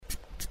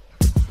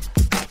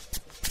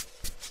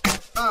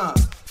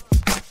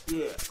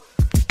Yeah.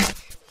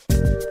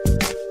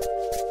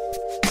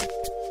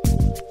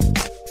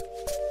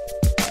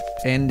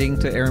 Ending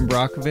to Aaron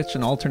Brockovich,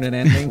 an alternate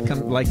ending,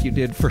 like you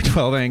did for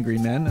 12 Angry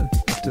Men,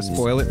 to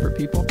spoil it for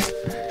people.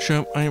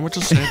 So I would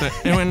just say that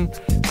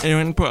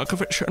Aaron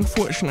Brockovich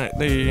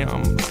unfortunately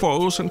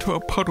falls into a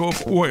puddle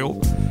of oil,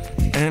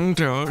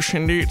 and she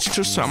needs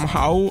to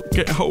somehow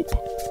get help.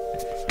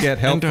 Get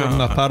help from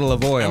the puddle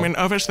of oil. I mean,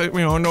 obviously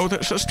we all know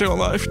that she's still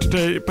alive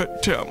today,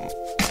 but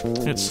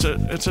it's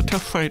a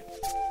tough fight.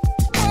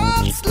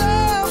 What's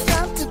love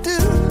got to do?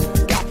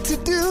 Got to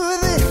do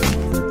with it.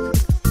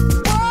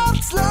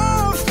 What's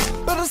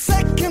love but a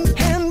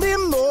second-hand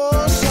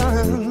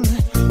emotion?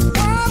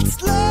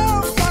 What's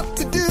love got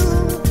to do?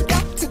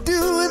 Got to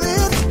do with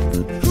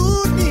it.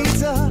 Who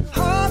needs a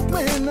heart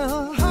when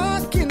a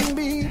heart can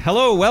be?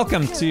 Hello,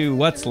 welcome to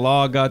What's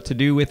Law Got to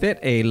Do with It,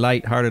 a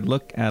light-hearted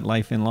look at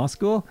life in law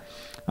school.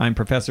 I'm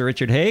Professor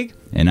Richard Haig.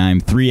 And I'm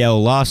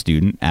 3L law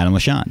student Adam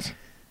LaChance.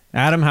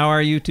 Adam, how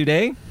are you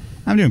today?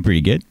 I'm doing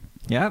pretty good.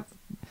 Yeah.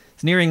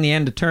 It's nearing the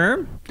end of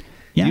term.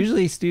 Yeah.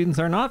 Usually students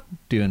are not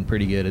doing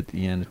pretty good at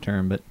the end of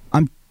term, but...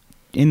 I'm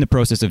in the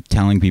process of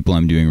telling people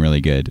I'm doing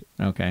really good.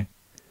 Okay.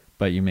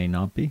 But you may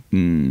not be.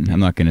 I'm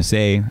not going to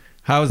say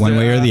How's one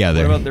way or the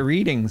other. What about the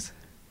readings?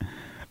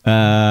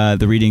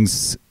 The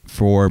readings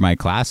for my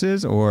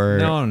classes or...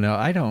 No,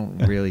 I don't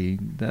really...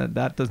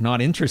 That does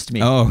not interest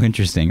me. Oh,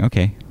 interesting.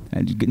 Okay.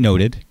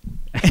 Noted.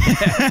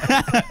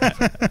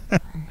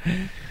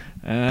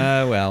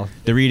 Well...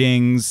 The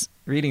readings...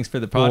 Readings for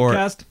the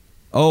podcast?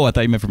 Oh, I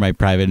thought you meant for my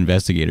private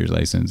investigator's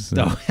license.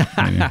 So,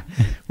 No.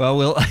 Well,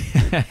 we'll...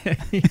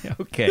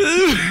 Okay.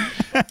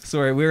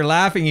 Sorry, we're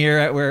laughing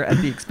here. We're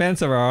at the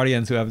expense of our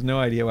audience who have no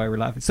idea why we're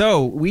laughing.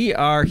 So, we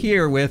are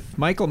here with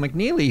Michael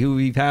McNeely, who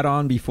we've had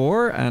on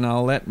before, and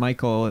I'll let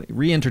Michael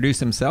reintroduce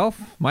himself.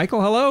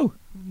 Michael, hello.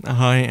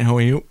 Hi, how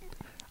are you?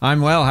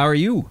 I'm well. How are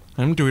you?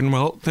 I'm doing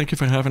well. Thank you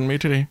for having me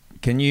today.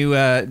 Can you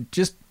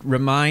just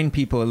remind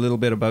people a little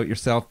bit about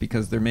yourself,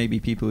 because there may be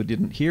people who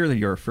didn't hear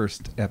your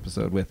first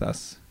episode with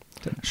us?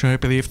 So I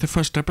believe the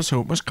first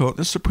episode was called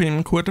The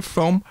Supreme Court of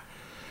Film,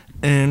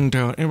 and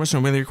it was a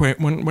really great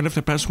one of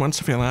the best ones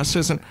of your last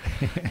season.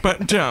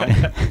 But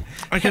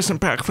I guess I'm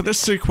back for the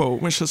sequel,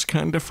 which is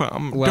kind of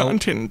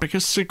daunting,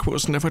 because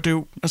sequels never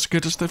do as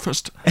good as the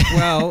first.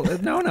 Well,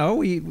 no.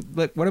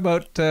 What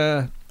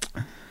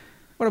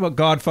about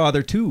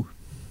Godfather 2?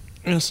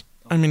 Yes,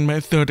 I mean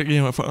my third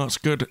year of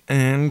Osgood,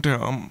 and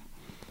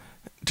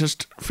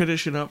just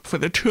finishing up for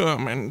the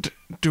term and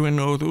doing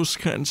all those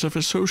kinds of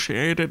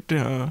associated,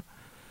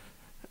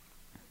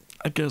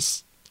 I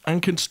guess,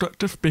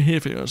 unconstructive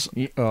behaviors.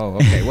 Oh,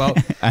 okay. Well,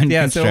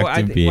 yeah. So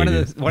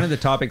behaviors. one of the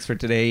topics for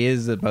today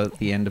is about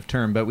the end of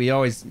term. But we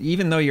always,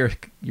 even though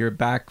you're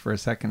back for a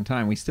second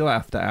time, we still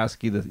have to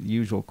ask you the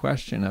usual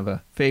question of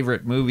a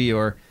favorite movie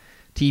or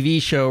TV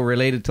show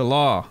related to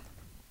law.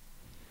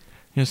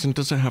 Yes, and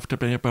does it have to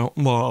be about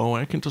law?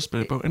 Or it can just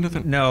be about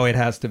anything. No, it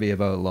has to be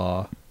about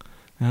law.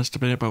 It has to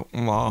be about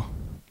law.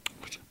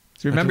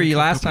 So remember,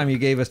 last time you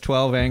gave us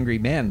 12 Angry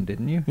Men,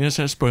 didn't you? Yes,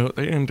 I spoiled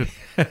the ending.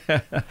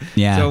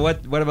 Yeah. So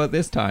what about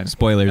this time?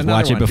 Spoilers.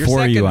 Another Watch it one.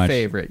 before you watch.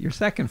 Your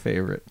second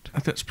favorite.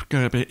 That's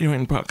going to be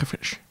Aaron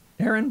Brockovich.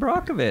 Aaron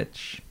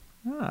Brockovich.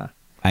 Ah.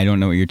 I don't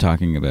know what you're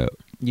talking about.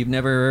 You've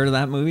never heard of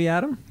that movie,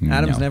 Adam? No.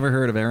 Adam's never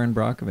heard of Aaron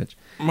Brockovich.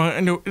 Well,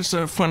 I know it's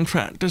a fun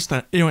fact is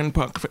that Aaron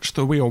Brockovich,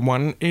 the real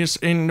one, is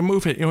in the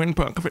movie Aaron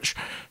Brockovich.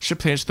 She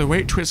plays the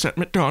waitress at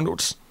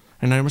McDonald's.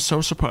 And I was so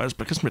surprised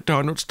because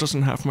McDonald's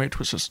doesn't have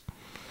waitresses.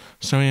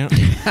 So, yeah.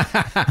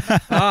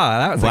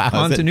 That was a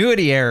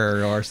continuity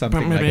error or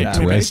something But maybe, like that.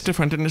 maybe Right? it's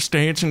different in the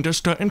States, and they're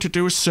starting to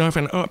do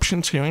serving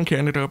options here in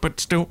Canada, but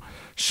still,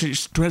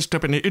 she's dressed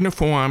up in a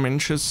uniform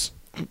and she's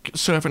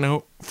serving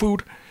out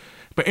food.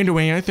 But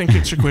anyway, I think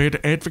it's a great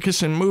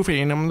advocacy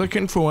movie, and I'm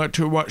looking forward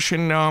to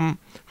watching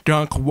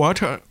Dark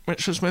Water,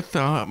 which is with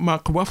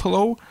Mark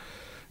Ruffalo.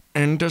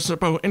 And it's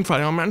about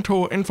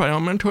environmental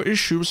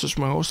issues as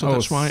well, so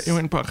that's why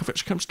Aaron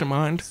Brockovich comes to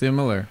mind.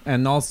 Similar.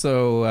 And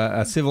also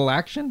a Civil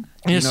Action?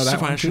 Yes, you know that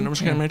Civil one Action. too? I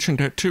was going to mention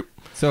that too.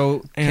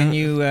 So can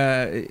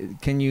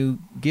you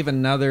give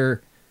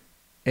another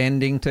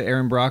ending to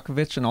Aaron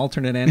Brockovich, an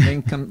alternate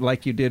ending,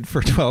 like you did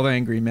for 12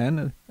 Angry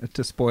Men,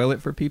 to spoil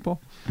it for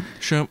people?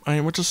 Sure,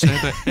 I would just say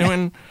that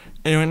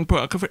Aaron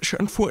Brockovich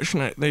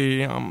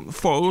unfortunately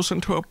falls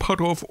into a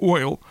puddle of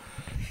oil,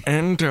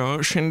 and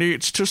she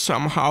needs to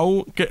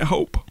somehow get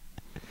help.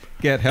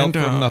 Get help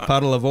from the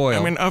puddle of oil.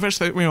 I mean,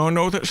 obviously we all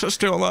know that she's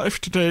still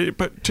alive today,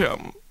 but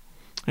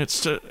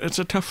it's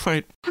a tough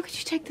fight. How could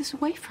you take this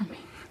away from me?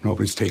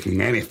 Nobody's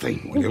taking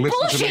anything. When you listen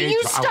Bullshit! to me,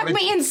 You stuck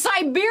me in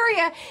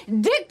Siberia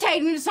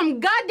dictating to some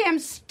goddamn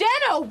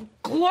steno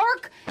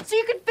clerk so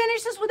you could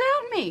finish this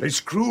without me. They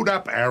screwed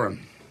up,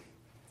 Aaron.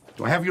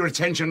 Do I have your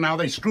attention now?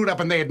 They screwed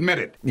up and they admit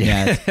it.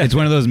 Yeah, it's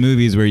one of those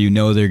movies where you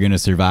know they're going to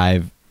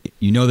survive.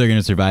 You know they're going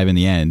to survive in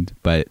the end,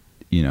 but,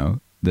 you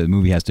know, the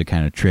movie has to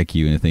kind of trick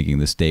you into thinking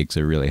the stakes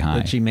are really high.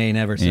 That she may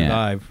never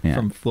survive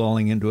from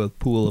falling into a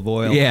pool of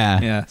oil. Yeah.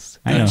 Yes.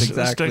 I know. That's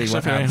exactly The stakes what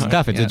are very happens. high.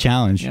 Tough. It's a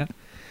challenge. Yeah.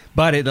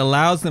 But it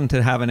allows them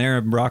to have an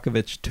Erin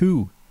Brockovich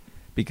 2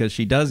 because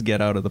she does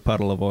get out of the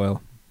puddle of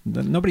oil.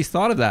 Nobody's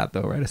thought of that,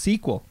 though, right? A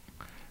sequel.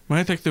 Well,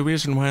 I think the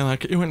reason why I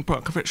like Erin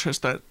Brockovich is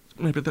that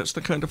maybe that's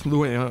the kind of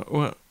lawyer,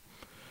 or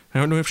I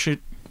don't know if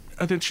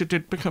I think she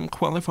did become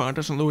qualified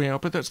as a lawyer,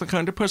 but that's the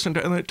kind of person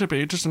that I like to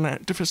be, just an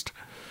activist.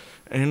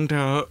 And,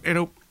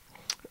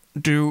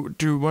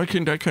 do work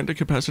in that kind of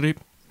capacity.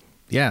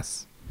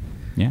 Yes.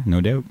 Yeah,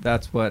 no doubt.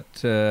 That's what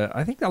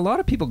I think a lot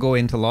of people go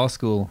into law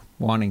school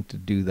wanting to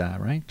do that,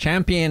 right?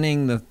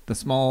 Championing the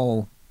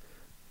small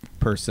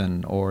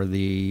person or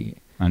the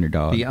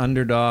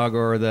underdog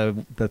or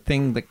the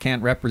thing that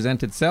can't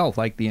represent itself,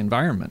 like the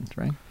environment,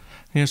 right?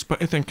 Yes,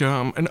 but I think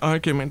an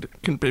argument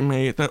can be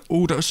made that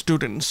older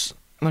students,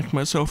 like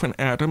myself and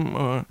Adam,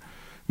 are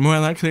more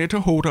likely to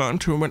hold on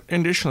to what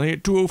initially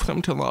drove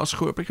them to law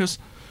school, because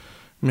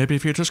maybe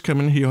if you just come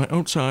in here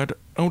out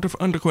of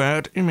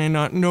undergrad, you may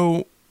not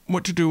know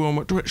what to do or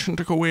what direction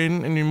to go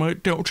in, and you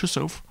might doubt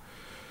yourself.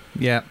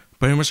 Yeah.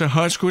 But I was a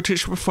high school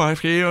teacher for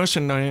 5 years,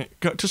 and I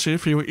got to see a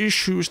few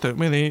issues that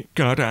really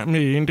got at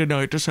me, and then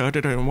I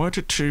decided I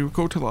wanted to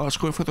go to law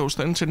school for those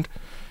things, and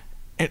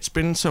it's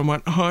been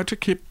somewhat hard to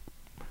keep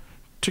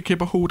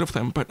a hold of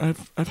them, but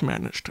I've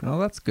managed. Oh,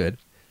 that's good.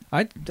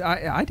 I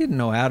didn't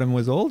know Adam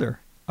was older.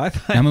 I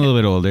thought. I'm a little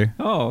bit older.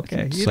 Oh,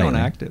 okay. You Slightly. don't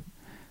act it.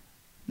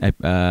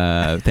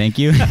 Thank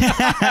you.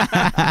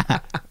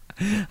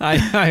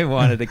 I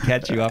wanted to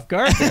catch you off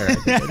guard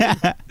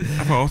there.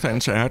 Well,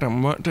 thanks,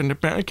 Adam. Worked in the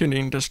banking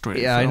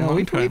industry. Yeah, for I a know. long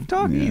We've time.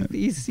 talked. Yeah.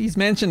 He's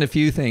mentioned a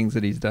few things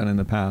that he's done in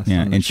the past.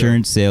 Yeah, on the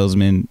insurance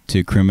salesman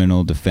to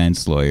criminal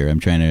defense lawyer. I'm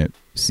trying to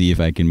see if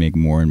I can make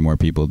more and more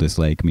people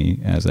dislike me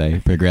as I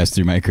progress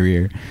through my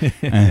career.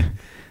 show.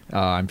 Oh,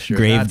 I'm sure.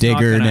 Grave that's not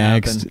digger gonna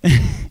next.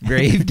 happen.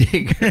 Grave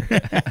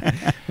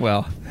digger.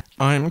 Well,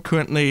 I'm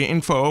currently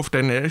involved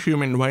in a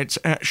human rights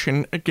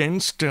action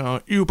against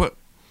Uber.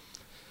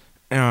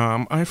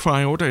 I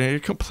filed a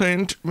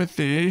complaint with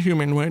the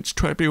Human Rights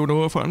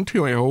Tribunal of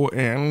Ontario,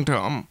 and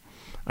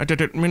I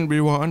did it when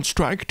we were on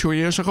strike 2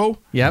 years ago.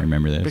 I yep.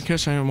 remember this.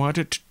 Because I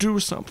wanted to do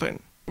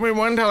something. We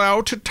weren't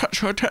allowed to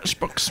touch our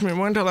textbooks. We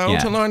weren't allowed Yeah.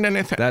 to learn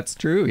anything. That's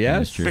true. Yes.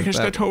 That's true. Because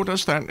they That- told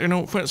us that,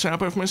 for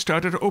example, if we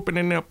started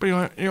opening up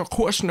your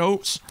course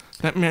notes,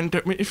 that meant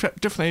that we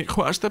effectively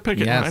crossed the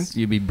picket line. Yes,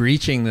 you'd be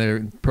breaching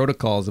the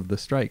protocols of the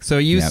strike. So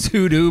you Yep.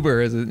 sued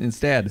Uber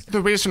instead.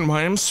 The reason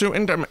why I'm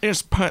suing them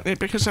is partly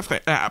because of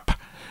the app.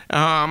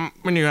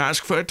 When you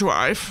ask for a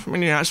drive,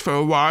 when you ask for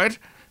a ride,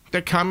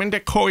 they come and they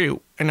call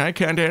you, and I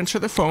can't answer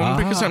the phone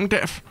because I'm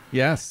deaf.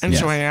 Yes. And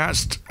so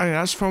Yes. I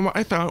asked for what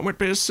I thought would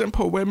be a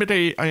simple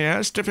remedy. I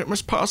asked if it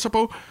was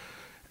possible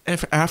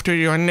if after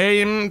your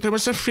name there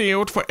was a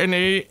field for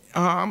any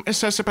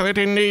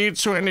accessibility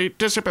needs or any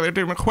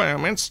disability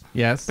requirements.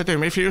 Yes. But they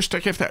refused to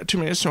give that to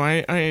me, so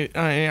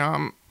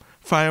I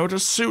filed a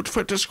suit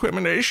for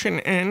discrimination,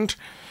 and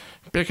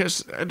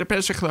because at the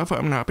basic level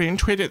I'm not being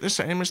treated the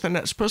same as the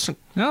next person.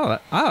 No.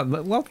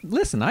 Well,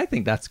 listen. I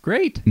think that's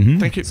great.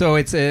 Thank you. So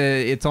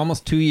it's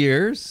almost 2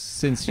 years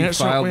since you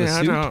So filed we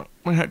the suit.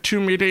 we had 2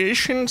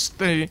 mediations.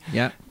 They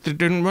Yeah.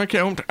 didn't work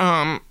out.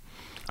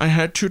 I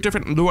had 2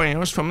 different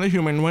lawyers from the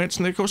Human Rights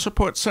Legal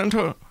Support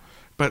Center,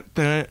 but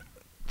the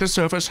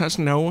service has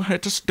now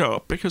had to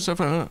stop because of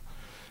a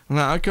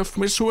lack of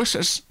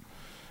resources.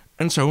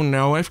 And so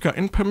now I've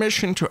gotten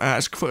permission to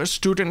ask for a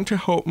student to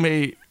help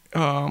me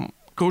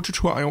go to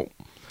trial.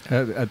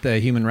 At the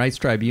Human Rights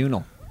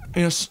Tribunal.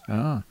 Yes,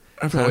 Ah.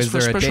 I've So asked is for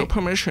there a special date-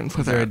 permission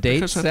for is that there a date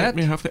because I set? think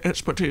we have the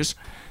expertise.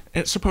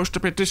 It's supposed to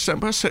be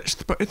December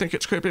 6th, but I think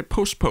it's going to be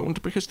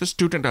postponed because the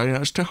student I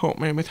asked to help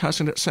me with has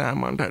an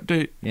exam on that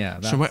date. Yeah.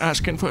 So we're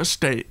asking for a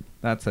stay.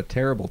 That's a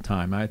terrible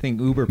time. I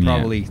think Uber Yeah.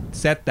 probably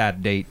set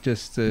that date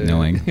just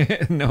Knowing.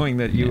 knowing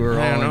that you were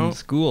I all know. in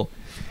school.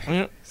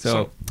 Yeah.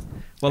 So,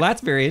 well,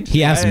 that's very interesting.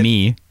 He asked I-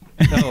 me.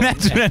 No,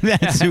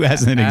 That's who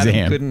has an Adam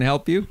exam. couldn't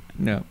help you.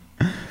 No.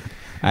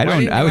 I Why don't.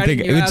 didn't- I would why think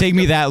didn't it you would take ask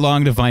me him? that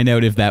long to find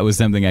out if that was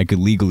something I could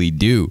legally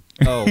do.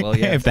 Oh well,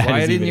 yes. If that Why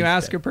is didn't even you a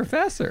ask step. a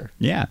professor?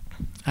 Yeah,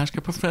 Ask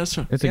a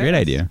professor. that's a great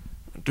Yes. idea.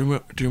 Do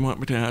you want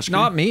me to ask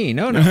Not him? me.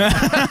 No, no.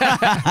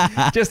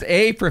 Just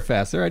a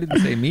professor. I didn't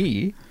say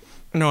me.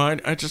 No,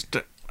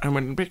 I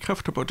wouldn't be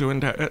comfortable doing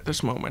that at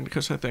this moment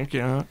because I think,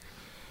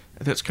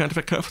 that's kind of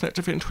a conflict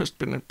of interest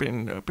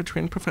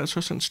between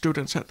professors and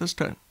students at this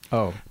time.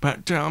 Oh,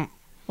 But,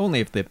 only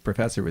if the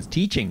professor was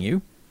teaching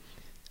you.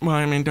 well,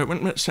 I mean, that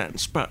wouldn't make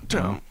sense, but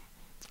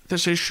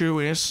this issue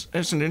is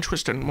an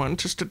interesting one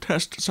just to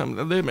test some of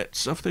the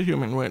limits of the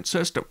human rights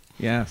system.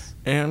 Yes.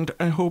 And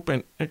I hope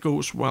it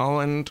goes well,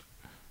 and,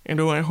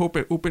 I hope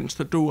it opens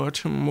the door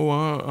to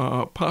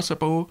more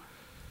possible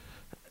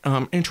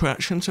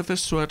interactions of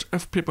this sort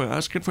of people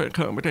asking for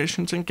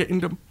accommodations and getting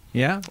them.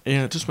 Yeah.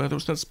 Yeah, just one of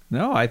those things.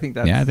 No, I think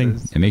that's. Yeah, I think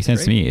it makes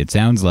sense to great. me. It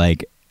sounds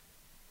like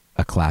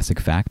a classic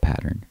fact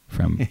pattern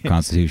from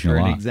constitutional For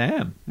an law.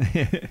 exam.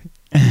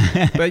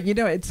 But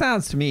it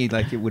sounds to me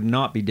like it would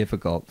not be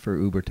difficult for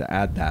Uber to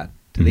add that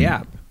to the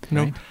app.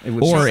 No. right? It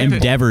would Or So-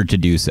 endeavor to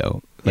do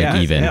so.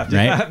 even,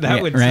 right?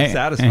 That would right?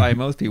 satisfy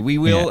most people. We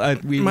will.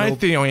 My will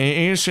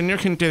theory is, and you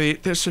can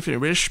delete this if you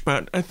wish,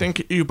 but I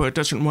think Uber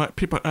doesn't want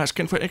people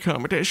asking for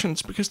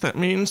accommodations because that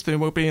means they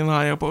will be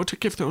liable to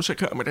give those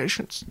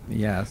accommodations.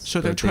 yes. So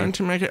they're but trying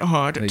to make it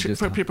hard they just-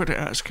 for people to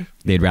ask.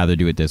 They'd rather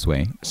do it this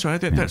way. So I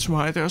think that's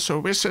why they're so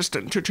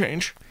resistant to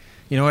change.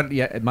 You know what?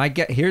 Yeah.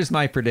 Here's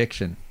my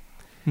prediction.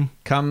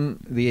 Come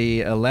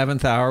the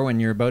 11th hour when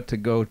you're about to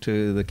go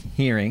to the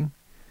hearing,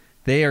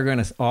 they are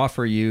going to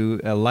offer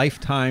you a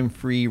lifetime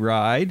free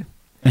ride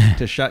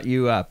to shut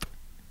you up.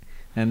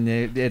 And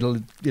it'll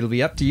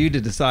be up to you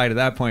to decide at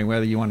that point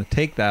whether you want to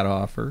take that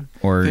offer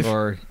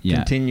Or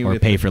continue or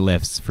with pay it. for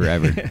lifts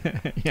forever.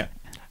 Yeah.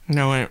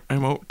 No, I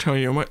won't tell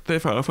you what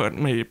they've offered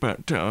me,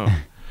 but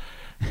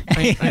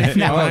I feel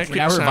now like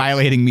we're it's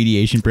violating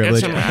mediation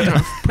privilege. It's a matter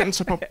of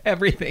principle.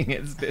 Everything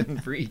has been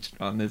breached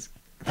on this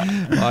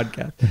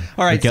podcast.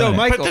 All right, We're so killing it.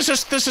 Michael. But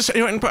this is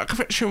Ewan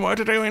Brockovich. You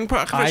wanted Ewan I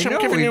Brockovich. know,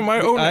 I'm giving you my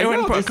own I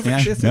Ewan know,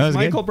 Brockovich. This No, is it's good.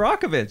 Michael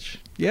Brockovich.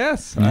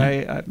 Yes, Yeah.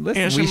 I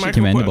listen. Yes, we and should Michael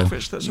Commendable.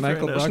 Brockovich. That's a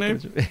Michael very nice name.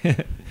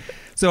 Brockovich.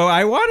 So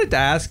I wanted to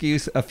ask you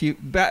a few.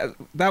 That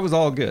was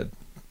all good,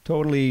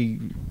 totally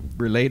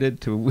related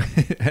to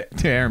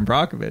to Aaron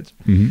Brockovich.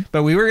 Mhm.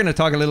 But we were going to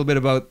talk a little bit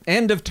about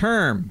end of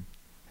term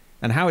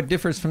and how it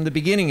differs from the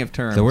beginning of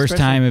term. The worst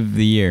especially- time of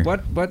the year. How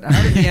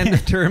did the end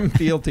of term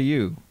feel to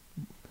you?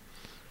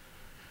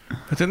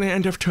 But then the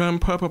end of term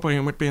probably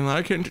would be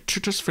like to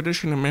just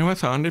finishing a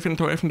marathon, even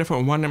though I've never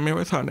won a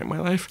marathon in my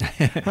life.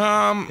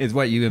 Is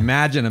what you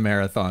imagine a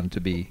marathon to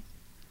be.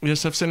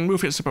 Yes, I've seen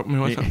movies about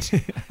marathons.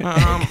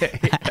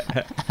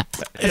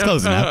 It's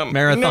close enough.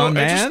 Marathon no,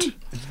 Man?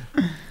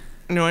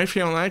 No, I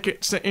feel like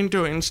it's the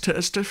endurance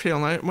test. I feel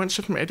like once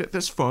you've made it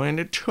this far in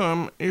a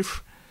term,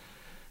 if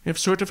you've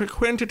sort of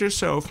acquainted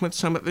yourself with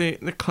some of the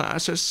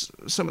classes,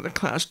 some of the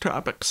class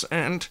topics,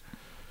 and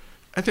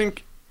I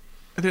think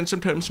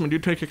sometimes when you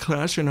take a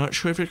class, you're not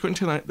sure if you're going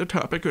to like the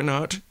topic or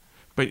not,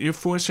 but you're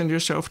forcing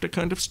yourself to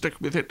kind of stick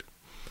with it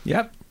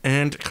Yep.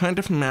 and kind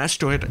of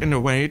master it in a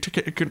way to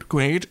get a good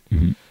grade.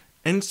 Mhm.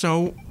 And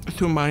so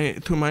through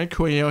my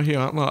career here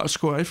at law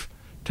school, I've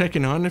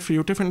taken on a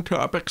few different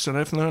topics, and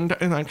I've learned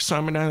I like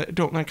some and I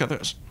don't like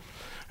others.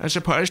 I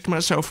surprised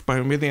myself by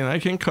really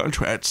liking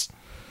contracts.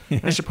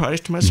 I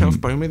surprised myself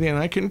by really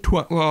liking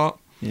tort law.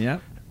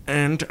 Yep.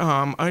 And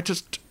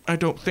I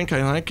don't think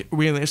I like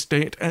real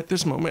estate at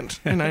this moment.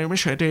 And I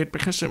wish I did,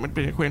 because it would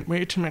be a great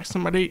way to make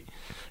some money.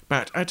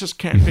 But I just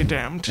can't be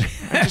damned.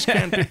 I just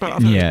can't be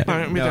bothered Yeah.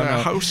 by whether No.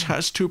 a house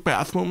has 2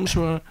 bathrooms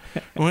or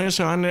is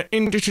on the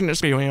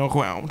indigenous burial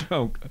ground.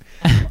 Oh,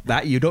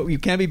 you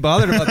can't be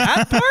bothered about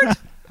that part?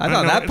 I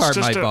thought know, that it's part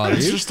just might bother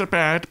It's you. just a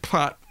bad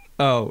plot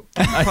Oh.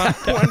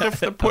 point of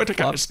the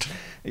Portuguese.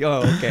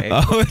 Oh, okay.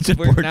 Oh, it's a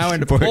We're now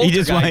into He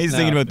just Poltergeist he's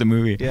thinking now. about the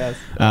movie. Yes.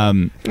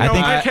 No,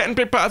 I I can't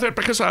be bothered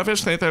because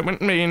obviously that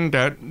would mean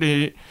that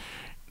the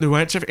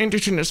rights of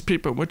indigenous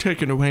people were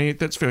taken away.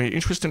 That's very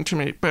interesting to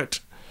me. But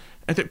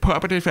I think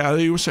property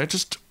values, I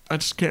just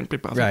can't be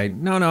bothered. Right.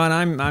 No, and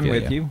I'm feel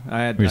with ya. you.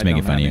 I We're just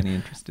making don't fun of have you. any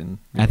interest in.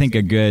 I think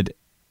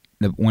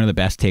one of the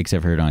best takes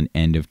I've heard on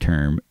end of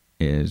term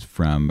is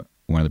from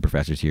one of the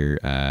professors here,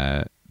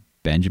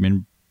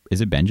 Benjamin. Is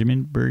it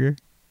Benjamin Berger?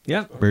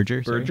 Yeah.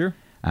 Berger. sorry. Berger.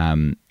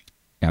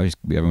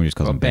 Everyone just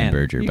calls him Ben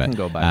Berger, You but can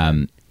go by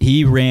Ben.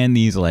 he ran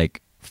these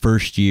like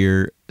first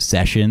year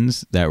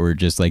sessions that were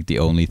just like the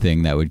only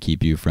thing that would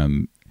keep you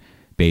from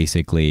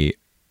basically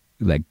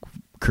like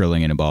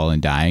curling in a ball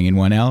and dying in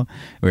 1L,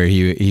 where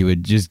he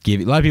would just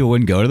give. A lot of people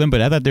wouldn't go to them,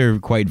 but I thought they were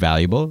quite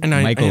valuable. And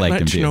Michael liked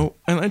them too.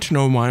 I'd like to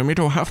know why we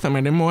don't have them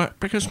anymore,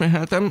 because we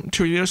had them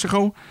 2 years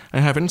ago. I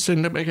haven't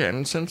seen them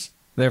again since.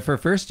 They're for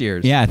first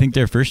years. Yeah, I think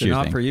they're first They're year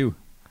not thing. for you.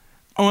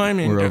 Oh, I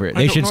mean, We're over I it.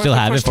 They don't should know still what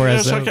the have it first for year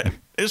us, is. though. Okay,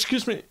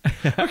 excuse me.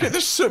 Okay,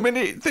 there's so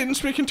many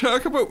things we can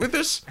talk about with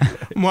this.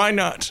 Why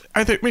not?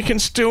 I think we can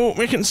still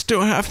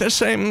have the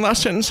same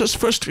lessons as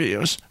first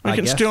years. We I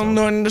can guess still so.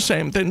 learn the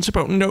same things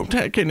about note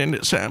taking and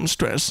exam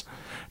stress,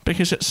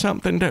 because it's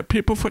something that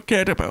people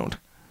forget about.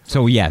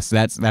 So yes,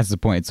 that's the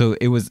point. So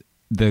it was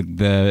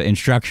the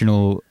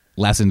instructional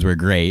lessons were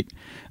great.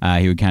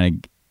 He would kind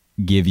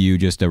of give you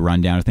just a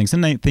rundown of things,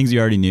 some things you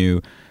already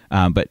knew.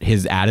 But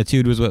his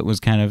attitude was what was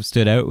kind of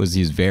stood out. Was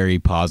his very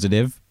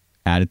positive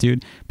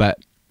attitude,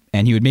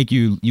 and he would make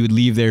you would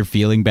leave there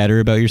feeling better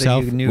about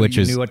yourself, you knew, which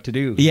you was knew what to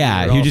do. yeah. You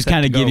were He all would just set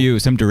kind to of give go. you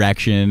some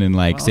direction and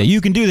like say you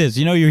can do this.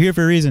 You're here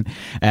for a reason.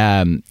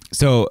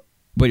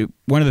 But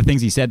one of the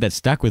things he said that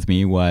stuck with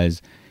me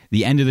was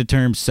the end of the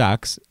term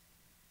sucks,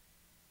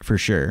 for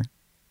sure,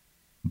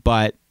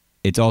 but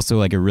it's also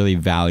like a really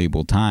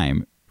valuable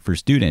time for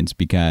students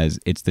because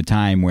it's the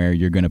time where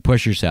you're going to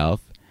push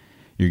yourself.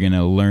 You're going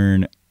to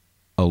learn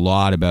a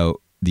lot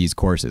about these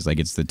courses. Like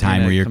it's the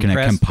time where you're going to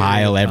compressed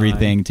compile period of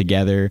everything time.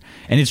 together.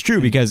 And it's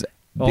true because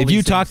All if you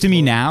these talk things to me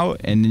flow. now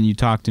and then you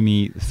talk to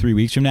me 3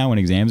 weeks from now when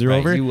exams are Right,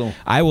 over, you will-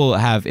 I will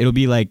have, it'll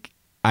be like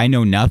I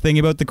know nothing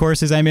about the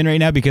courses I'm in right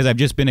now because I've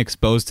just been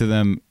exposed to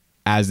them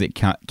as it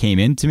came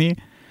into me.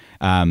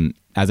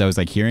 as I was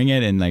like hearing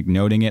it and like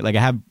noting it. Like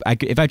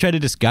if I tried to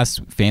discuss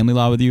family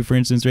law with you, for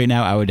instance, right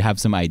now, I would have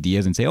some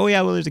ideas and say, oh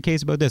yeah, well, there's a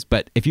case about this.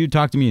 But if you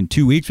talk to me in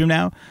 2 weeks from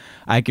now,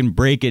 I can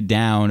break it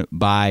down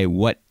by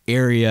what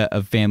area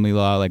of family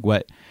law, like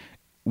what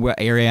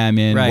area I'm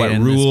in, Right, what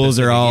and the rules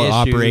are specific all issues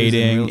and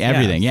operating, rules.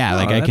 everything. Yeah, Oh,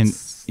 like I can.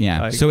 that's-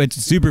 Yeah, I- so it's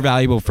super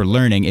valuable for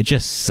learning. It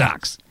just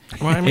sucks.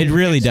 Well, I mean, It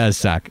really does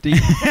suck.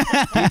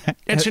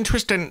 It's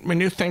interesting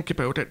when you think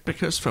about it,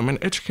 because from an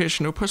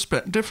educational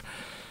perspective,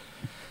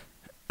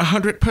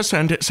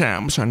 100%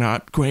 exams are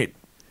not great.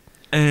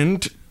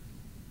 And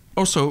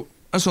also,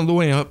 as a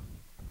lawyer,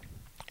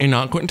 you're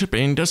not going to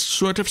be in this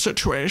sort of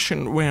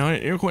situation where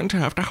you're going to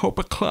have to help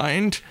a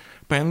client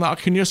by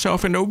locking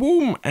yourself in a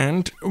room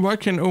and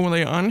working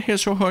only on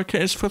his or her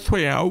case for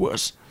 3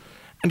 hours.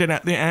 And then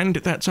at the end,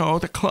 that's all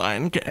the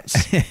client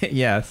gets.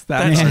 Yes,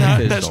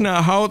 That's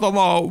not how the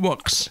law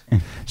works.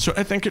 So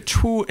I think a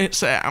true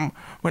exam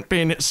would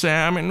be an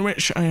exam in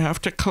which I have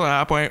to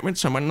collaborate with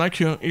someone, like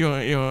you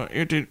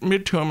did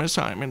midterm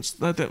assignments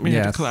that we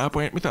had Yes. to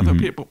collaborate with other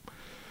people.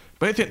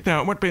 But I think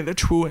that would be the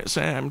true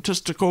exam,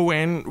 just to go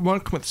in,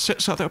 work with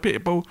 6 other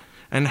people,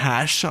 and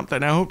hash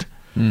something out.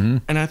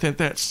 And I think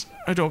that's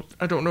I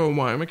don't know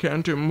why we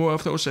can't do more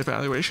of those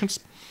evaluations.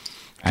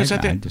 I 'Cause don't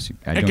again,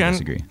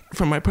 disagree.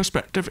 from my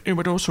perspective, it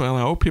would also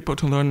allow people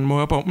to learn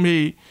more about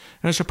me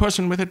as a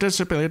person with a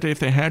disability if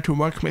they had to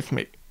work with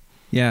me.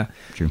 Yeah.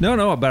 True.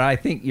 No, but I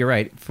think you're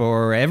right.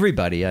 For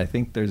everybody, I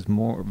think there's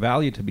more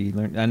value to be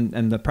learned.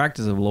 And the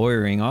practice of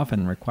lawyering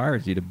often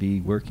requires you to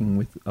be working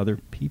with other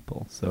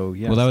people. So,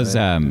 yes. Well, that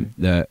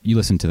was you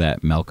listened to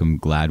that Malcolm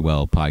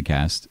Gladwell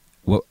podcast.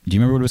 What do you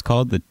remember what it was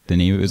called? The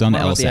name, it was on the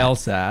About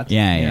LSAT. the LSAT.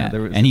 Yeah.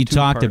 there was And he a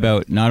talked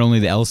two-part- about not only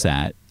the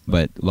LSAT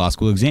but law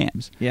school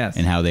exams. Yes.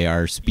 And how they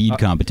are speed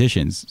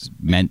competitions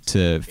meant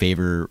to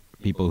favor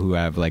people who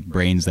have like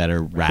brains that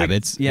are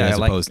rabbits as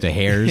like- opposed to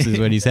hares, is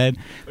what he said.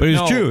 But it was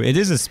No. true. It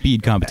is a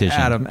speed competition.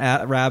 Adam,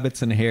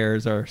 rabbits and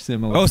hares are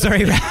similar. Oh,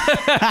 sorry.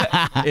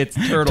 It's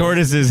turtles.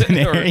 Tortoises and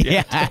hares.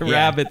 Yeah, Yeah.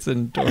 rabbits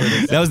and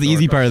tortoises. That was the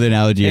easy part of the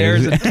analogy.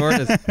 Hares and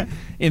tortoise.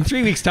 In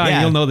 3 weeks' time,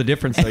 Yeah. you'll know the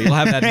difference, though. You'll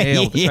have that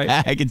nailed. Yeah,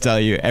 Right? I can tell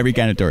you every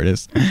kind of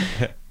tortoise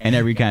and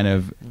every kind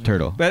of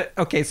turtle. But,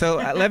 okay, so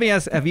let me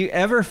ask, have you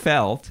ever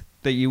felt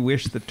that you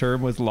wish the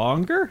term was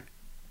longer?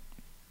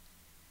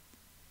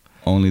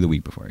 Only the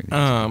week before.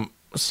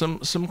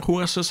 Some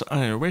courses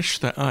I wish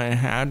that I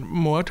had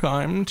more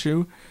time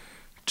to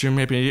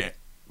maybe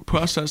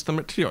process the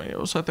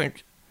materials. I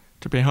think,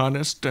 to be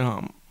honest,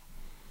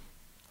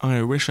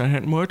 I wish I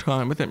had more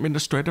time with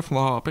administrative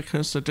law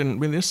because it didn't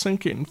really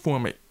sink in for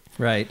me.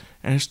 Right.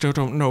 And I still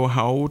don't know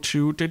how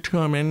to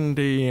determine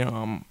the,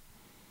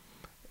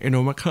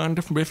 what kind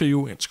of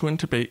review it's going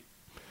to be.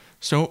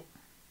 So,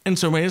 in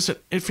some ways,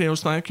 it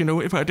feels like,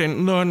 if I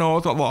didn't learn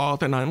all the law,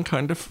 then I'm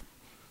kind of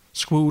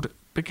screwed,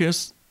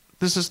 because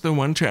this is the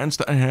one chance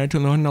that I had to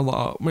learn the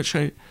law, which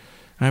I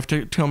have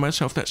to tell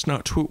myself that's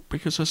not true,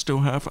 because I still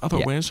have other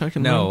ways I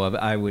can learn. No,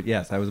 I would.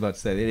 Yes, I was about to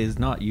say it is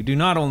not. You do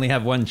not only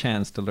have one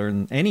chance to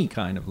learn any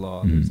kind of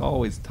law. There's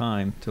always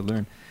time to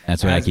learn.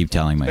 That's what I keep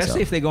telling myself.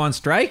 Especially if they go on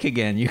strike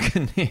again, you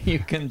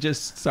can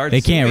just start. They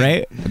can't, suing.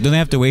 right? Don't they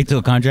have to wait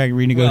till contract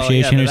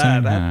renegotiation well, or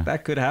something?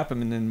 That could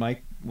happen, and then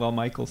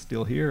Michael's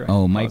still here.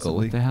 Oh, Michael,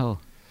 possibly. what the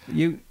hell?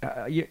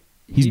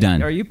 He's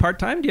done. Are you part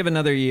time? Do you have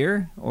another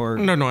year or?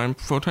 No, I'm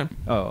full-time.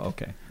 Oh,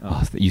 okay.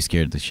 Oh, you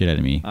scared the shit out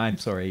of me. I'm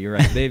sorry. You're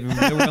right. There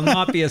will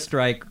not be a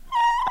strike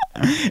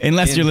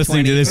Unless in you're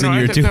listening to this No, in I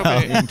year think 2.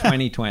 there'll be- in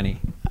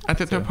 2020. I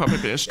think there'll probably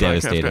be a strike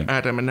after Devastating.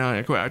 Adam and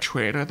I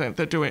graduate. I think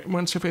they do it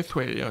once every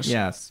 3 years.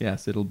 Yes,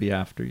 it'll be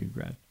after you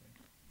grad.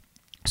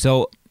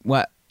 So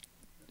what?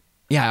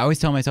 Yeah, I always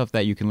tell myself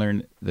that you can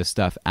learn the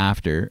stuff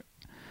after.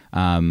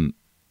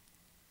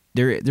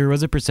 There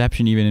was a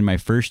perception even in my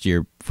first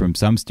year from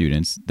some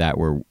students that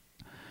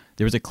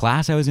there was a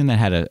class I was in that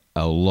had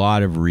a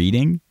lot of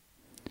reading,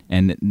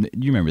 and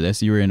you remember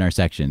this? You were in our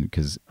section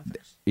because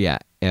no,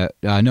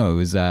 it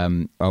was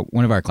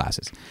one of our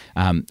classes.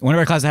 One of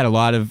our classes had a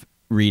lot of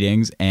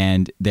readings,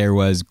 and there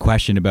was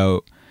question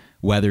about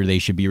whether they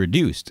should be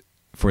reduced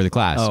for the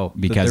class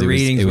because the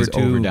readings it was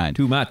were overdone.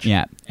 too much.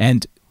 Yeah,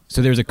 and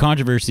so there was a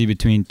controversy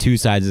between two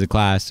sides of the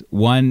class.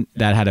 One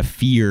that had a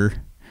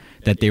fear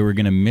that they were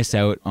going to miss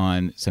out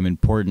on some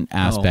important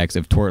aspects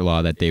of tort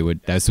law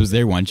this was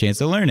their one chance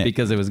to learn it.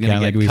 Because it was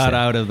going to get cut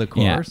out of the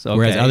course. Yeah.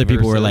 Whereas Okay, other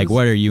people were like, versus-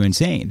 what are you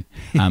insane?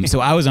 So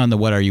I was on the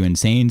what are you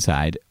insane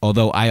side,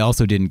 although I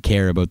also didn't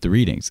care about the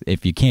readings.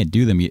 If you can't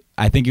do them,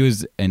 I think it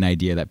was an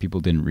idea that people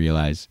didn't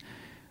realize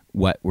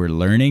what we're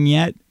learning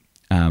yet.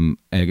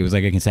 It was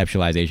like a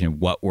conceptualization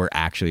of what we're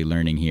actually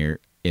learning here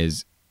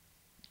is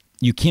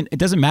it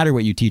doesn't matter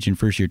what you teach in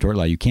first year tort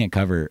law. You can't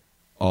cover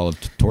all of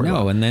tort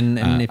law. No, and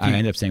if I you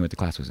ended up saying what the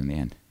class was in the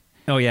end.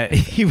 Oh yeah,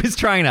 he was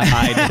trying to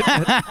hide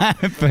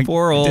it.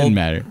 Poor old Didn't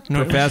matter.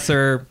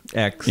 Professor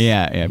X.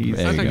 Yeah. He's-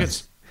 There I you think go.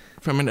 it's,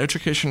 from an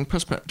education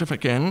perspective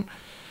again,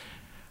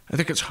 I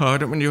think it's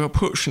hard when you're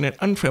approaching it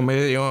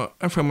unfamiliar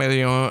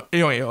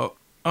area,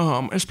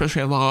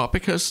 especially law,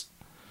 because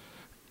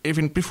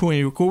even before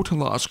you go to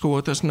law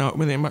school, there's not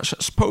really much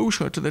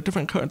exposure to the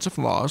different kinds of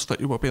laws that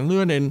you will be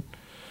learning.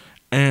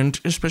 And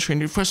especially in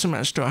your first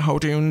semester, how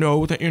do you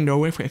know that you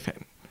know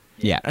everything?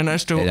 Yeah. And I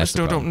still that's the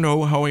don't problem.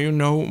 know how you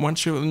know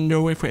once you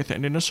know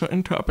everything in a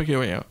certain topic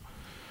area.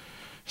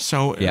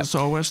 So Yeah. it's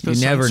always You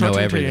this never know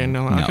uncertainty everything. and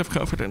a lack No. of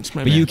confidence.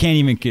 Maybe. But you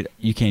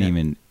can't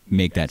even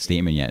make that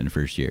statement yet in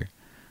first year.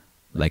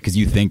 Like, because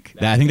you think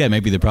I think that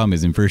might be the problem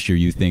is in first year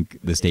you think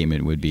the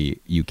statement would be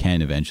you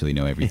can eventually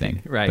know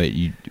everything,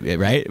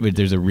 Right. But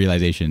there's a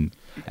realization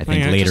I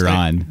think Yeah, later just like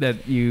on.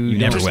 That you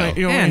never Just will. like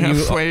you only And have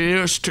you- 3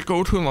 years to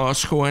go to law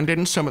school, and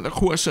then some of the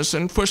courses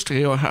in first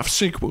year have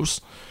sequels.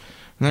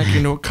 Like,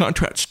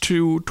 contracts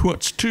 2,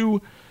 torts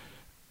 2,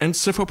 and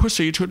civil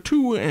procedure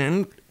 2,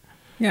 and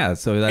Yeah,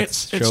 so that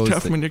it's shows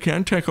tough that, when you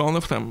can't take all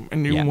of them,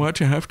 and you Yeah. want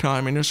to have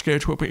time in your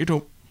schedule, but you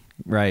don't.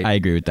 right. I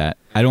agree with that.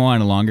 I don't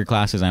want longer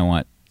classes. I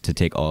want to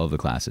take all of the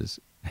classes,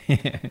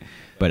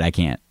 but I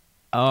can't.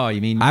 Oh,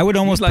 you mean I would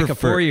almost you'd like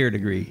prefer- a 4-year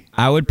degree?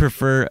 I would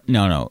prefer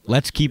no.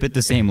 Let's keep it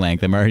the same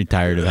length. I'm already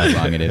tired of how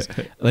long it is.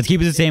 Let's keep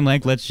it the same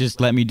length. Let's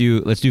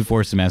do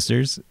 4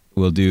 semesters.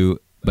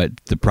 But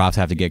the profs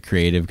have to get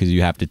creative because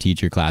you have to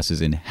teach your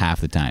classes in half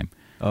the time.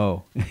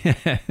 Oh,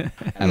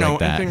 I no, like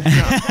that.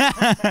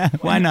 I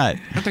think Why not?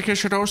 I think it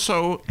should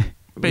also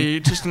be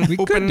just an we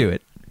could do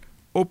it.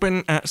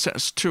 open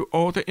access to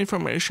all the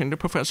information the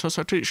professors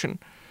are teaching.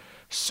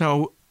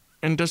 So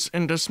in this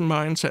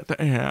mindset that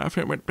I have,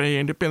 it would be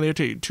an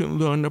ability to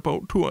learn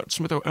about torts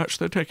without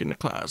actually taking the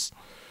class.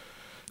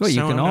 Well, you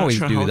So can I'm not always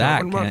sure do how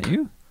that, would work. can't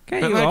you?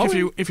 Can't But you like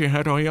always? if you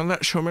had all your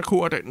lecture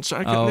recordings,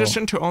 I could Oh.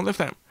 listen to all of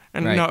them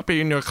and Right. not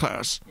be in your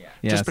class.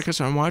 Yes. Just because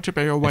I want to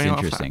be away That's off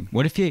that. interesting.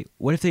 What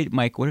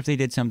if they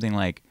did something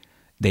like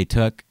they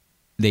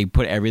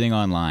put everything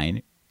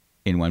online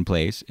in one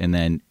place, and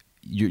then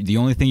the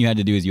only thing you had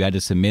to do is you had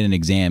to submit an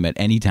exam at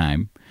any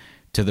time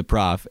to the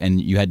prof,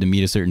 and you had to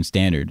meet a certain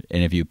standard.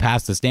 And if you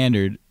pass the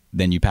standard,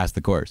 then you pass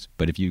the course.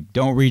 But if you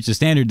don't reach the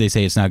standard, they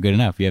say it's not good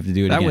enough. You have to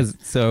do it That again. was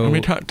so. And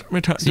we talked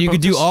So you about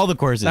could do this. all the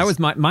courses. That was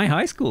my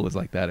high school was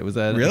like that. It was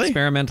an Really?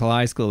 experimental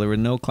high school. There were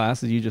no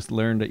classes. You just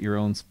learned at your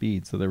own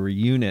speed. So there were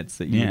units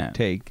that you Yeah. would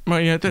take. Well,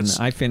 yeah, And that's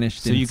I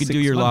finished. so in you could 6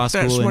 do your law months.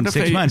 That's school one in of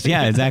 6 the- months.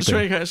 Yeah, exactly.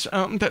 Sorry, guys.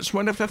 That's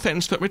one of the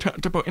things that we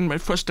talked about in my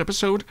first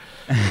episode.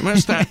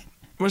 Was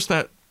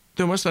that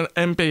there was an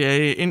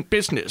MBA in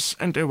business,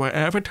 and they were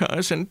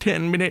advertising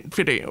 10-minute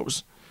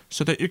videos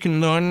so that you can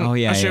learn Oh,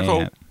 yeah, as you yeah, go.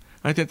 yeah.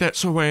 I think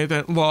that's a way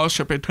that law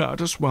should be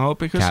taught as well,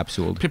 because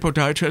Capsuled. people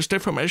digest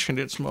information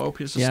in small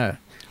pieces. Yeah.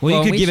 Well,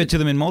 you could we give should- it to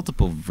them in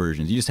multiple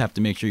versions. You just have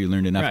to make sure you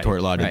learned enough Right,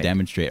 tort law to right.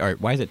 demonstrate. All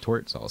right, why is it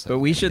torts also? But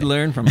we should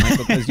learn from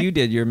Michael because you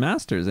did your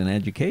master's in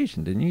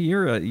education, didn't you?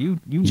 You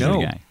You're the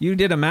know guy. you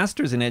did a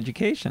master's in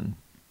education,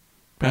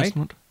 right?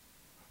 Bachelor.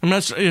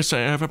 Yes, I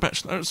have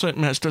a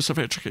master's of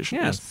education.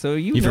 Yes. Yes. So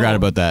you You know. forgot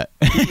about that.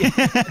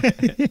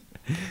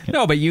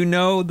 No, but you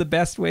know the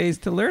best ways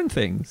to learn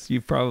things.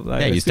 You've probably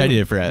Yeah, you studied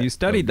it for you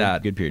studied a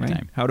that good period of right?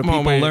 time. How do Well,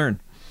 people wait. learn?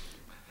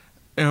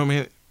 I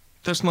mean,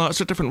 there's lots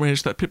of different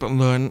ways that people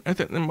learn. I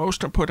think the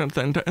most important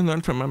thing that I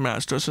learned from my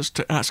masters is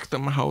to ask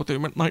them how they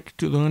would like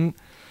to learn,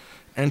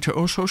 and to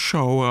also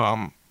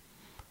show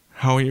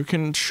how you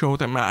can show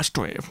the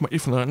mastery of what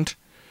you've learned.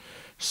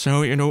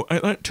 So, I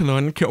like to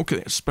learn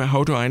calculus, but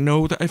how do I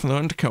know that I've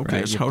learned Right.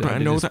 calculus? You how have do to I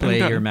know that I'm display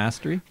done? your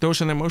mastery. Those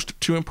are the most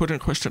 2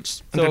 important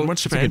questions. And So- then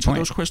once you've That's a good answered point.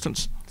 those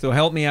questions, So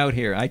help me out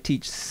here. I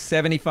teach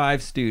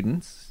 75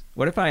 students.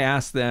 What if I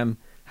ask them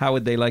how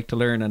would they like to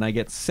learn, and I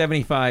get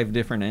 75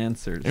 different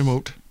answers? you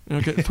won't. You'll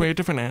get 3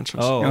 different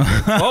answers. Oh,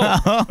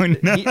 Oh,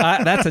 no.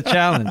 That's a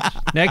challenge.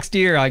 Next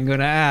year, I'm going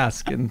to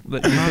ask. And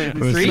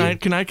three?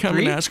 Can I come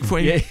Three? and ask for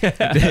you?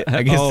 Yeah.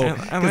 I guess Oh, I'd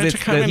 'cause like it's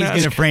to come the- and he's ask.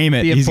 going to frame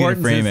it. The He's going to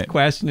importance frame of it. the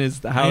question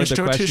is how You the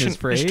still question teaching- is you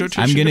phrased. still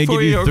teaching I'm going to before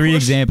give you your 3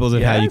 course? examples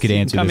of how you Yes, could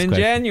answer come this in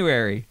question.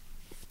 January.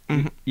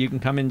 You can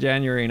come in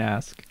January and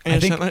ask. Yes,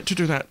 think- I'd like to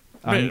do that.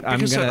 I'm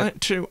Because gonna- I'd like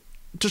to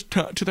just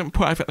talk to them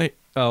privately.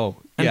 Oh,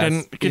 And yes,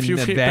 then give in you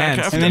feedback advance.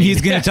 after. And then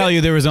he's going to tell you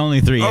there was only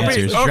 3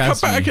 answers. I'll come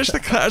Trust back me. as the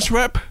class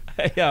rep,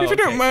 Yeah, if you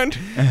don't okay. mind.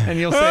 And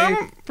you'll say,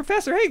 Um,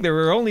 Professor Haig, there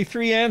were only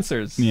 3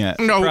 answers. Yeah.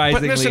 No, but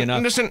Surprisingly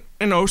enough. listen,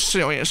 in all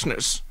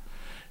seriousness,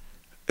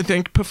 I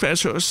think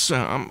professors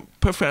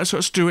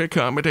do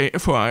accommodate a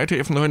variety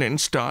of learning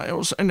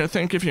styles, and I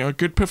think if you're a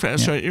good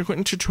professor, you're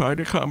going to try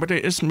to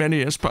accommodate as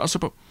many as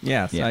possible.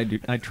 Yes, Yeah. I do.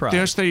 I try.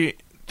 There's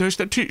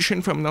the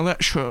teaching from the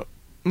lecture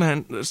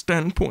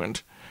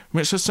standpoint,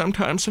 which is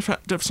sometimes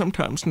effective,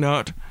 sometimes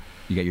not.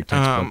 You got your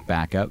textbook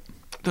backup.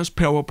 There's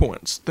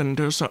PowerPoints, then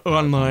there's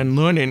online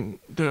learning,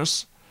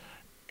 there's,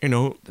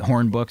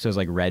 Horn books, those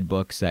like red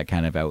books that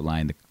kind of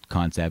outline the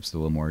concepts a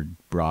little more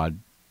broad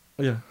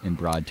in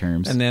broad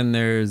terms. And then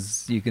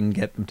you can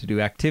get them to do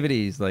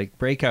activities like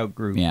breakout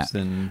groups yeah,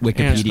 and yes,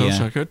 those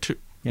Wikipedia. are good too.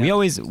 Yeah.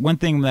 One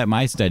thing that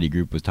my study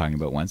group was talking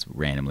about once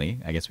randomly,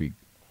 I guess we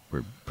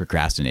were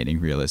procrastinating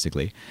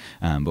realistically,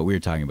 but we were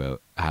talking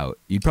about how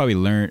we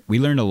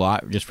learned a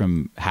lot just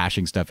from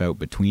hashing stuff out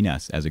between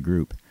us as a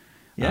group.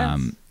 Yes.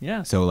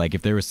 Yeah. So like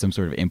if there was some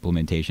sort of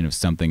implementation of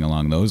something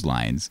along those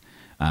lines,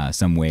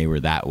 some way where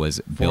that was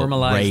built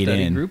Formalized right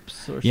study in. groups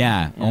or something.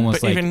 Yeah,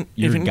 almost But like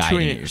you're even 2 guiding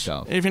it years,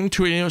 yourself. even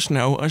 2 years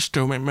now, I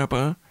still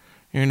remember,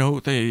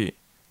 the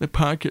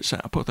park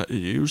example that you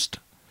used.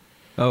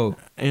 Oh,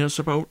 Is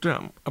about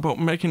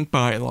making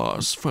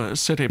bylaws for a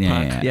city Yeah,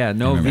 park. yeah. yeah.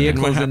 No I remember that.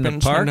 vehicles in the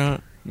happens park.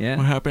 when, Yeah.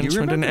 What happens You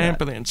when an remember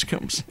that? ambulance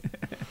comes?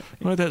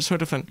 Well, that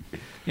sort of thing.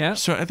 Yeah.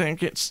 So I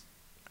think it's.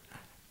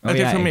 Oh, I think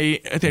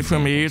yeah, for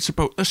me, it's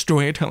about the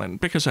storytelling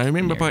because I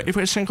remember Yeah.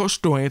 every single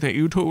story that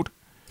you told.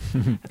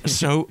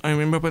 So I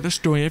remember the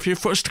story of your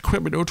first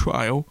criminal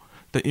trial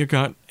that you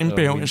got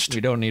embarrassed.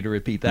 We don't need to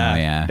repeat Oh that.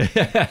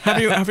 yeah,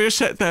 Have you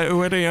said that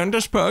already on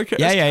this podcast?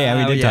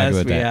 yeah. We did talk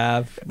about we that.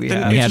 have. We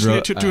Then have. you We just had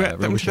need to direct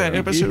them to that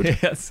episode.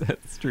 Yes,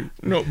 that's true.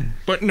 No,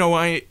 but no,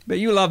 I. But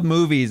you love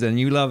movies and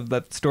you love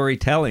that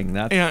storytelling.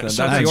 That's Yeah, that's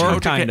so that's your how to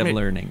kind get of me-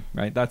 learning,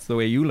 right? That's the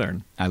way you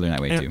learn. I learned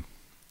that way Yeah. too.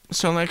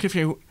 So like if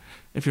you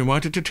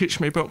wanted to teach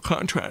me about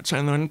contracts,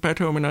 I learn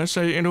better when I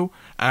say,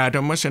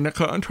 Adam was in a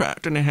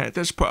contract and he had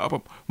this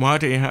problem. Why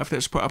do you have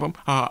this problem?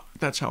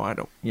 That's how I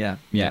know. Yeah.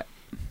 Yeah,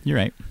 you're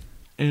right.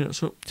 Yeah,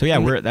 so So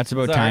yeah, that's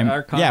about So time.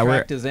 Our yeah,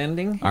 contract is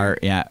ending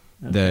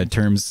the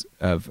terms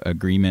of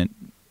agreement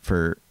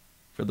for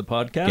for the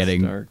podcast.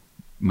 getting- or-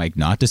 Mike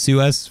not to sue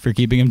us for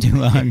keeping him too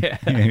long.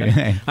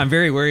 I'm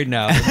very worried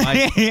now.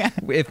 If Yeah.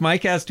 if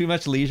Mike has too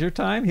much leisure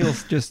time, he'll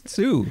just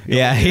sue.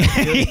 Yeah,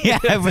 yeah,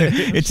 but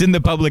it's in the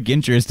public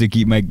interest to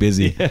keep Mike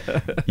busy.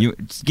 You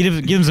just give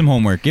him some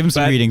homework. Give him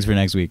some But- readings for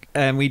next week.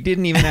 And we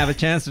didn't even have a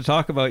chance to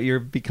talk about your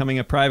becoming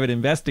a private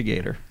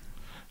investigator.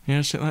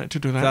 yes, I'd like to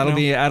do that. That'll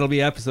now. that'll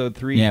be episode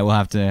 3. Yeah, we'll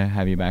have to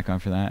have you back on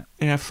for that.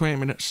 Yeah, 3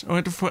 minutes.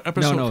 Oh, for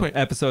episode no, 3.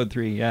 episode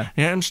 3. Yeah.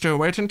 Yeah, I'm still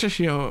waiting to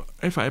hear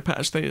if I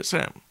pass the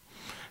exam.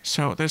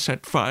 So they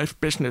said 5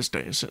 business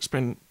days.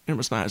 It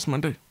was last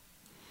Monday.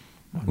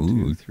 1,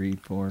 Ooh. 2, 3,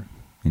 4.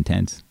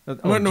 Intense.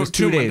 Well, no, just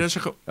 2 2 days. Mondays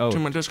ago. Oh. 2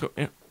 Mondays ago,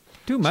 yeah.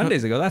 2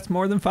 Mondays ago. That's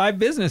more than 5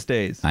 business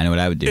days. I know what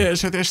I would do. Yeah,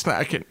 so they're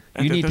slacking.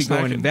 You need to go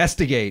and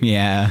investigate.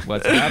 Yeah.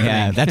 What's happening?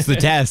 Yeah, that's the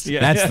test.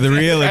 Yeah. That's the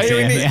real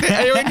exam.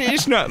 Irony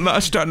is not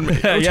lost on me.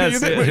 I'll tell you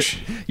that much.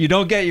 You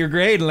don't get your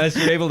grade unless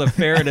you're able to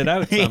ferret it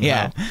out somehow.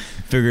 Yeah.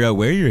 Figure out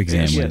where your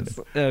exam Yes.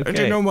 went. I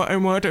don't know what I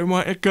want. I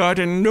want a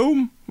garden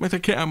gnome with a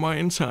camera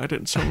inside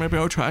it. So maybe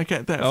I'll try to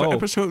get that for Oh.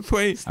 episode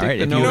 3. All right,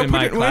 The if note you in put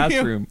my it right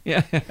here. classroom.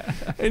 Yeah.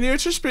 And you'd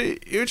just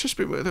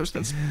be one of those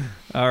things.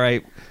 All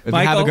right. If you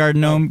have a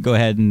garden gnome, go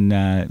ahead and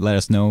let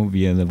us know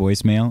via the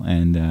voicemail,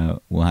 and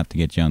we'll have to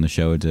get you on the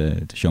show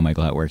to show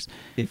Michael how it works.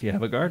 If you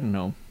have a garden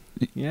gnome.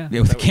 Yeah.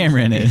 Yeah, with a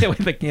camera in it. Yeah,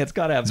 it's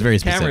got to have It's very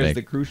the camera is specific.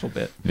 the crucial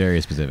bit.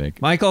 Very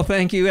specific. Michael,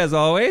 thank you as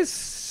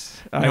always.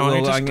 No,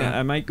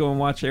 I might go and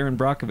watch Aaron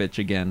Brockovich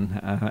again,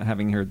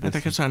 having heard this. I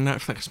think it's on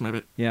Netflix,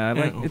 maybe. Yeah,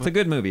 it's a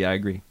good movie. I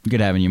agree.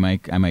 Good having you,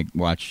 Mike. I might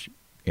watch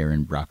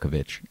Aaron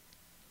Brockovich.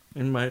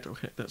 In might.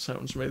 Okay, that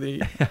sounds really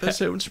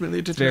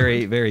determined.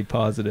 Very, very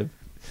positive.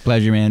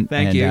 Pleasure, man.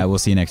 Thank and, you. We'll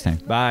see you next time.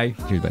 Bye.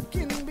 Cheers, bud.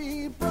 Can be